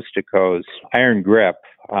coast-to-coast iron grip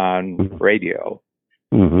on radio.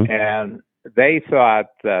 Mm-hmm. And they thought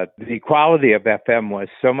that the quality of FM was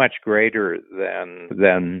so much greater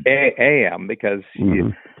than AM because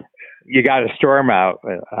you got a storm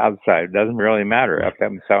outside. It doesn't really matter.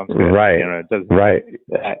 FM sounds good. Right. It doesn't. Right.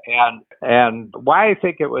 And why I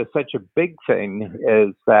think it was such a big thing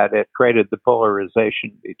is that it created the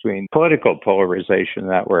polarization between political polarization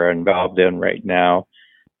that we're involved in right now.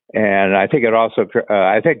 And I think it also,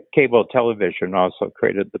 I think cable television also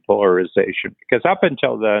created the polarization because up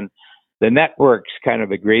until then, the networks kind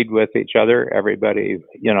of agreed with each other. Everybody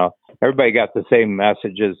got the same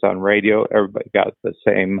messages on radio. Everybody got the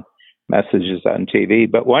same messages on TV.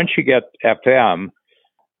 But once you get FM,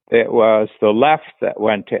 it was the left that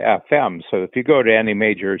went to FM. So if you go to any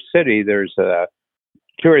major city, there's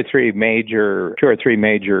two or three major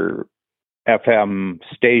FM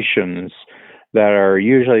stations that are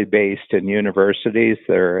usually based in universities.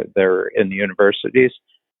 They're in the universities,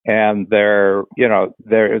 and they're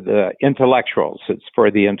the intellectuals. It's for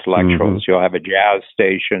the intellectuals. You'll have a jazz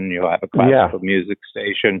station, you'll have a classical music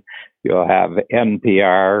station, you'll have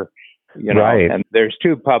NPR, and there's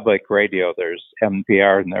two public radio. There's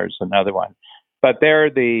NPR and there's another one, but they're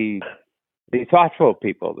the thoughtful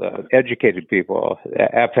people, the educated people.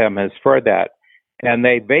 FM is for that. And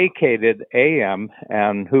they vacated AM,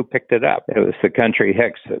 and who picked it up? It was the country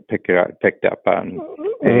hicks that picked up on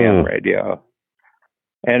AM radio.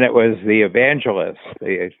 And it was the evangelists,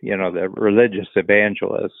 the religious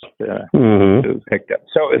evangelists who picked up.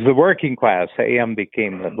 So it was the working class. AM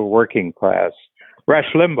became the working class.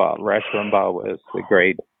 Rush Limbaugh was the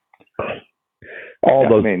great. All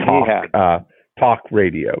those talk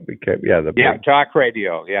radio became talk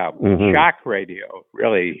radio, shock radio,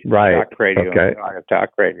 really, right? Shock radio, okay.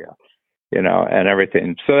 Talk radio, and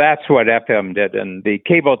everything. So that's what FM did, and the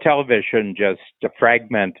cable television just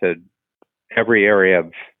fragmented every area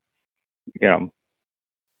of,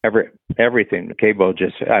 everything. The cable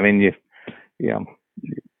just,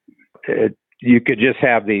 you could just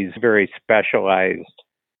have these very specialized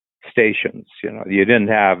stations. You didn't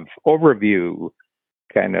have overview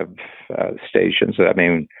kind of stations. I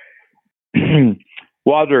mean,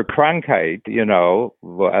 Walter Cronkite,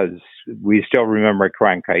 we still remember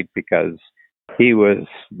Cronkite because he was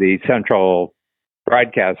the central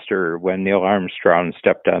broadcaster when Neil Armstrong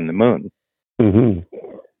stepped on the moon. Mm-hmm.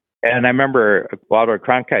 And I remember Walter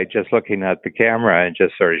Cronkite just looking at the camera and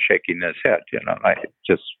just sort of shaking his head, like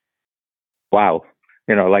just, wow,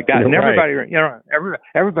 like that. And everybody,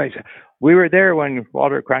 everybody said, we were there when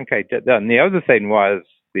Walter Cronkite did that. And the other thing was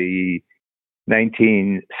the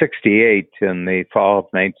 1968 and the fall of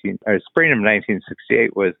spring of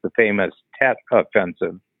 1968 was the famous Tet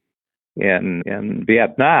Offensive in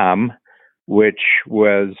Vietnam, which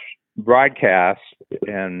was broadcast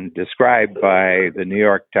and described by the New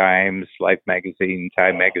York Times, Life magazine,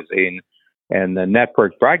 Time magazine, and the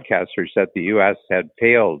network broadcasters that the U.S. had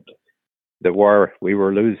failed the war. We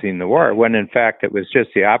were losing the war, when in fact it was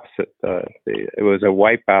just the opposite. It was a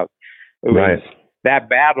wipeout. It was that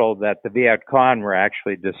battle that the Viet Cong were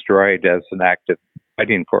actually destroyed as an active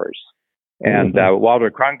fighting force. And Walter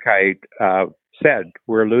Cronkite said,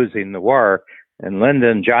 we're losing the war. And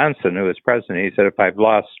Lyndon Johnson, who was president, he said, if I've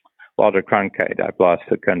lost Walter Cronkite, I've lost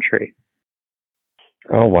the country.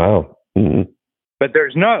 Oh, wow. Mm-hmm. But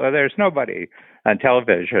there's nobody on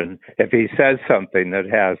television, if he says something, that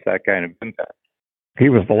has that kind of impact. He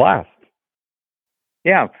was the last.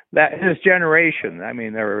 Yeah, that his generation. I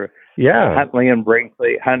mean, there were Huntley and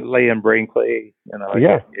Brinkley. You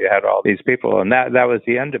had all these people, and that was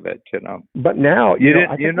the end of it. But now you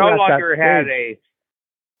no longer had a.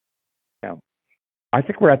 I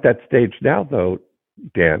think we're at that stage now, though,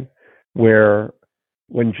 Dan, where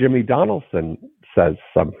when Jimmy Donaldson says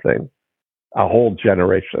something, a whole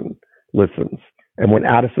generation listens. And when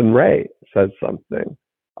Addison Rae says something,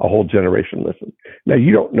 a whole generation listens. Now,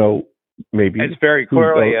 you don't know, maybe. It's very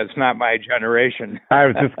clearly, it's not my generation. I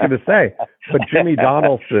was just going to say, but Jimmy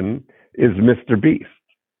Donaldson is Mr. Beast.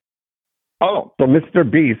 Oh. So Mr.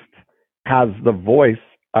 Beast has the voice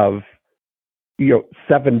of,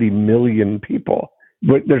 70 million people.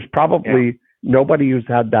 But there's probably nobody who's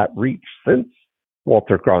had that reach since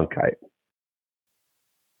Walter Cronkite.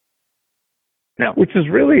 No. Which is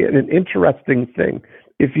really an interesting thing.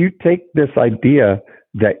 If you take this idea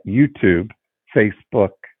that YouTube,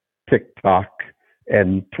 Facebook, TikTok,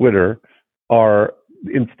 and Twitter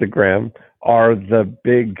Instagram are the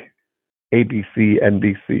big ABC,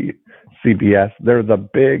 NBC, CBS, they're the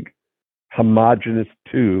big homogenous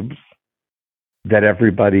tubes that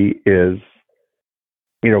everybody is,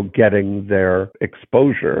 getting their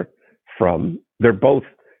exposure from. They're both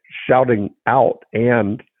shouting out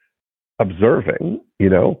and observing,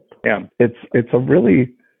 Yeah. It's a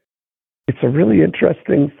really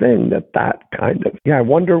interesting thing that kind of, I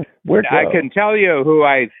wonder where I can tell you who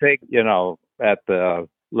I think, at the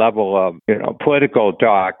level of, political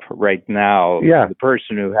talk right now. Yeah. The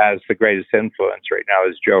person who has the greatest influence right now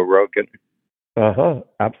is Joe Rogan.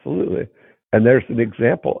 Absolutely. And there's an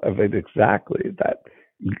example of it exactly that,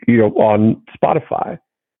 on Spotify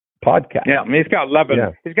podcast. Yeah, he's got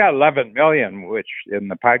 11 million, which in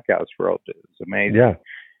the podcast world is amazing. Yeah.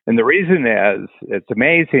 And the reason it's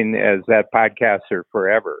amazing is that podcasts are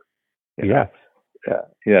forever. Yes.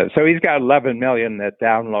 So he's got 11 million that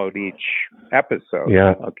download each episode.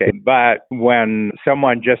 Yeah. Okay. But when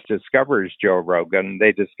someone just discovers Joe Rogan,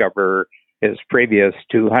 they discover his previous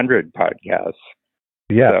 200 podcasts.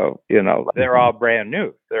 Yeah. So, they're all brand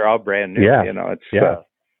new. Yeah.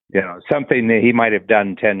 It's something that he might have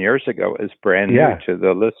done 10 years ago is brand new to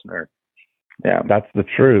the listener. Yeah. That's the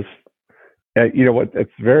truth. What?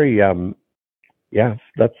 It's very,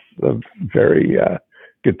 that's a very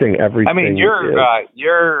good thing. Everything. Your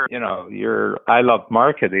I Love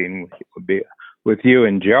Marketing would be with you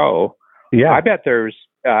and Joe. Yeah. I bet there's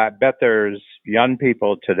young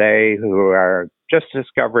people today who are just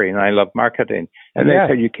discovering I Love Marketing, and they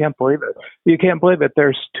say, you can't believe it.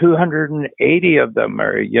 There's 280 of them,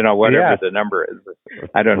 or whatever the number is.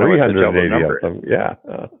 I don't know what the total number is. Yeah.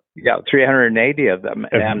 380 of them.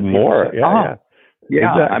 And more. Said,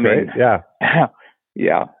 yeah. I mean,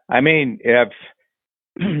 yeah. I mean, if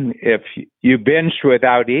you binged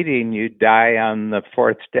without eating, you'd die on the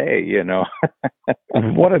fourth day, you know.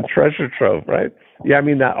 What a treasure trove, right? Yeah, I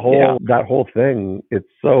mean that whole thing. It's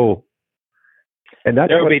so, and that's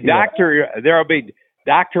there'll be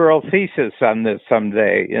doctoral thesis on this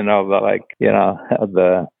someday. You know,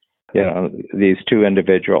 these two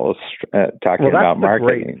individuals talking about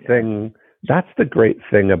marketing. That's the great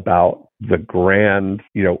thing about the grand,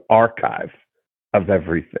 archive of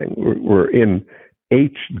everything. We're in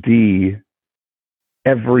HD.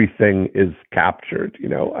 Everything is captured.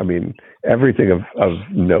 I mean, everything of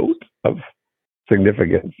note, of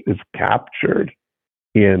significance, is captured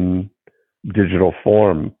in digital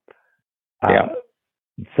form,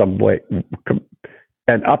 some way,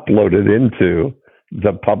 and uploaded into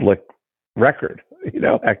the public record.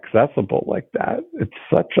 Accessible like that. It's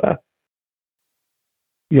such a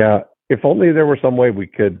if only there were some way we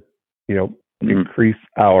could, increase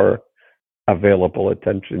our available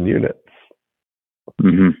attention units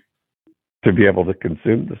to be able to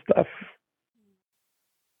consume the stuff.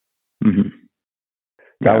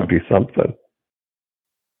 That would be something.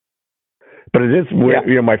 But it is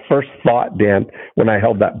weird. My first thought, Dan, when I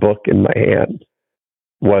held that book in my hand,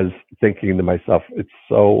 was thinking to myself, it's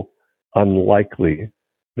so unlikely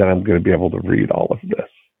that I'm going to be able to read all of this.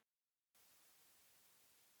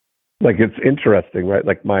 Like, it's interesting, right?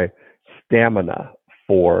 Like, my stamina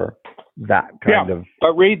for that kind of.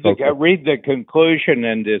 But read the conclusion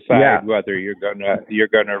and decide whether you're gonna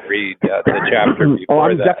read the chapter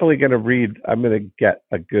before I'm definitely gonna read. I'm gonna get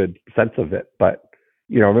a good sense of it. But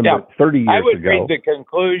remember, 30 years ago, I would read the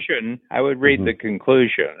conclusion. The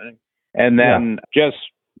conclusion, and then just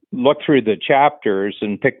look through the chapters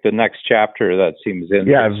and pick the next chapter that seems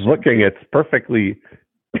interesting. Yeah, I was looking. It's perfectly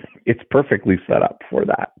set up for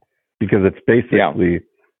that, because it's basically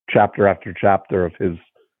chapter after chapter of his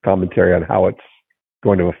commentary on how it's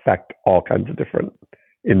going to affect all kinds of different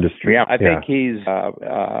industries. I think he's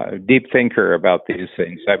a deep thinker about these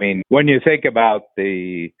things. I mean, when you think about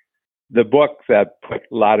the book that put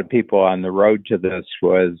a lot of people on the road to this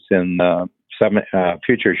was in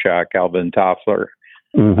Future Shock, Alvin Toffler.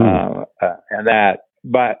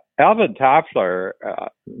 But Alvin Toffler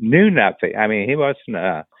knew nothing. I mean, he wasn't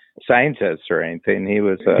a scientist or anything. He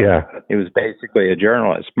was basically a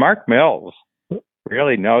journalist. Mark Mills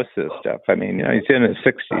really knows this stuff. I mean, he's in his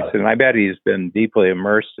 60s, and I bet he's been deeply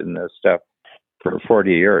immersed in this stuff for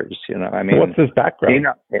 40 years. I mean, what's his background?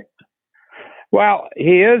 Well,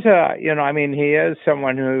 he is he is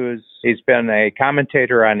someone he's been a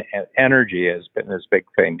commentator on energy, has been his big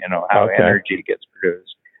thing, how energy gets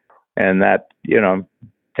produced. And that,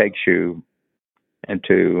 takes you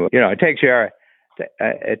into, it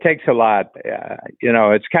takes a lot.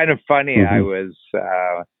 It's kind of funny. I was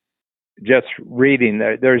just reading,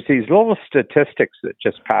 there's these little statistics that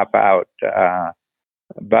just pop out.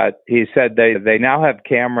 But he said they now have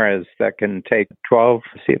cameras that can take 12,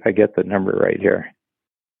 see if I get the number right here,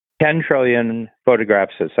 10 trillion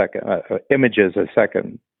photographs a second, images a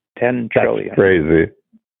second, 10 trillion. That's crazy.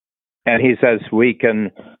 And he says we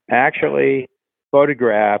can actually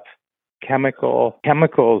photograph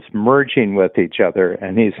chemicals merging with each other.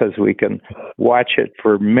 And he says we can watch it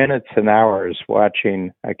for minutes and hours,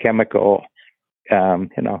 watching a chemical,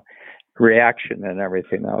 reaction and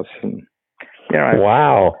everything else. And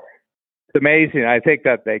wow. It's amazing. I think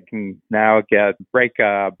that they can now break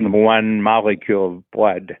up one molecule of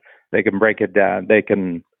blood. They can break it down. They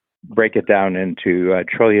can break it down into a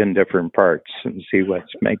trillion different parts and see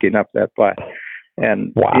what's making up that blood.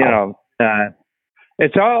 And,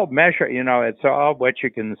 it's all measure, it's all what you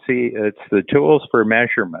can see. It's the tools for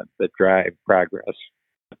measurement that drive progress.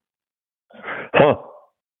 Huh.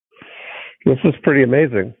 This is pretty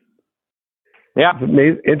amazing. Yeah.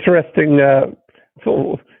 It's interesting.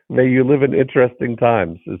 So may you live in interesting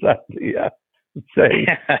times. Is that the saying?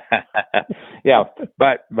 Yeah.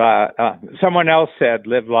 But someone else said,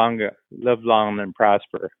 live long and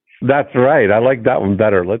prosper. That's right. I like that one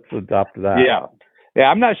better. Let's adopt that. Yeah. Yeah,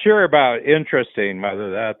 I'm not sure about interesting,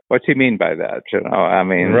 what's he mean by that? I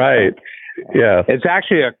mean, right. Yeah. It's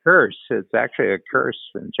actually a curse. It's actually a curse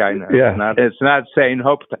in China. Yeah. It's not saying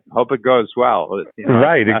hope it goes well.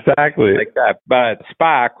 Right, exactly. Like that. But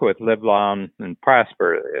Spock with live long and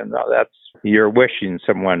prosper, that's, you're wishing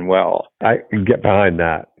someone well. I can get behind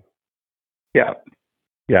that. Yeah.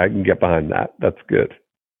 Yeah, I can get behind that. That's good.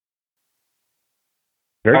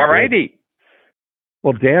 All righty.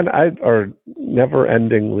 Well, Dan, are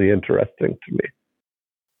never-endingly interesting to me.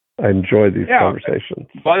 I enjoy these conversations.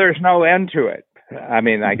 Well, there's no end to it. I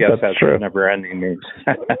mean, I guess that's true. What never-ending means.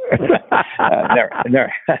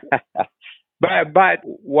 Never. But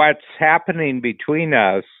what's happening between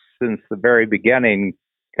us since the very beginning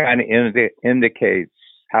kind of indicates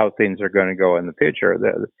how things are going to go in the future.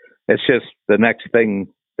 It's just the next thing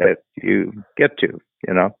that you get to,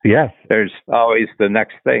 you know? Yes. There's always the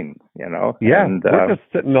next thing, you know? Yeah, and, we're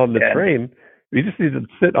just sitting on the train. You just need to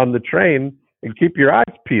sit on the train and keep your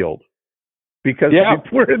eyes peeled because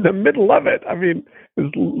we're in the middle of it. I mean,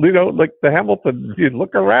 you know, like the Hamilton, you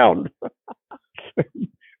look around.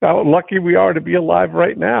 How lucky we are to be alive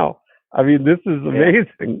right now. I mean, this is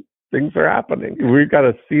amazing. Things are happening. We've got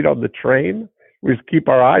a seat on the train. We just keep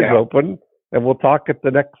our eyes open, and we'll talk at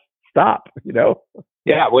the next stop, you know?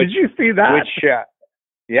 Yeah. Did you see that?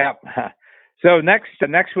 So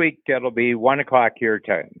next week, it'll be 1:00 your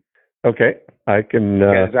time. Okay. I can.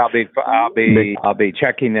 Because I'll be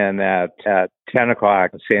checking in at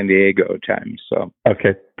 10:00 San Diego time. So.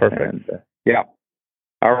 Okay. Perfect. And,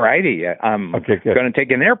 all righty. I'm going to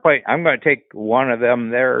take an airplane. I'm going to take one of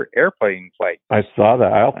them their airplane flights. I saw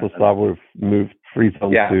that. I also saw we've moved Free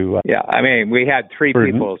Zone to. I mean, we had three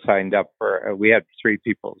people signed up for. We had 3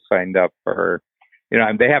 people signed up for. You know,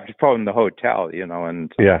 and they have to phone the hotel. You know,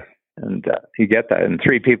 and you get that. And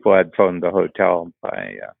 3 people had phoned the hotel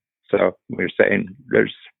by. So we're saying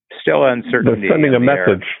there's still uncertainty. They're sending a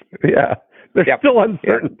message. Yeah, there's still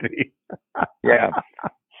uncertainty.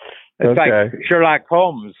 It's like Sherlock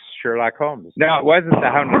Holmes. No, it wasn't the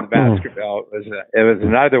Hound of the Baskerville. It was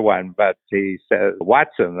another one. But he says,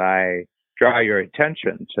 Watson, I draw your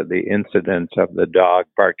attention to the incident of the dog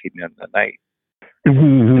barking in the night.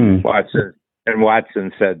 Mm-hmm.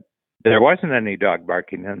 Watson said, there wasn't any dog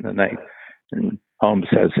barking in the night. And Holmes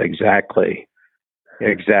says, exactly.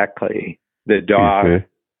 The dog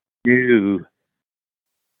knew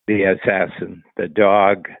the assassin. The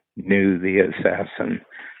dog knew the assassin.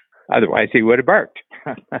 Otherwise, he would have barked.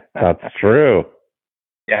 That's true.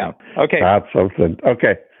 Yeah. Okay. That's something.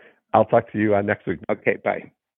 Okay. I'll talk to you next week. Okay. Bye.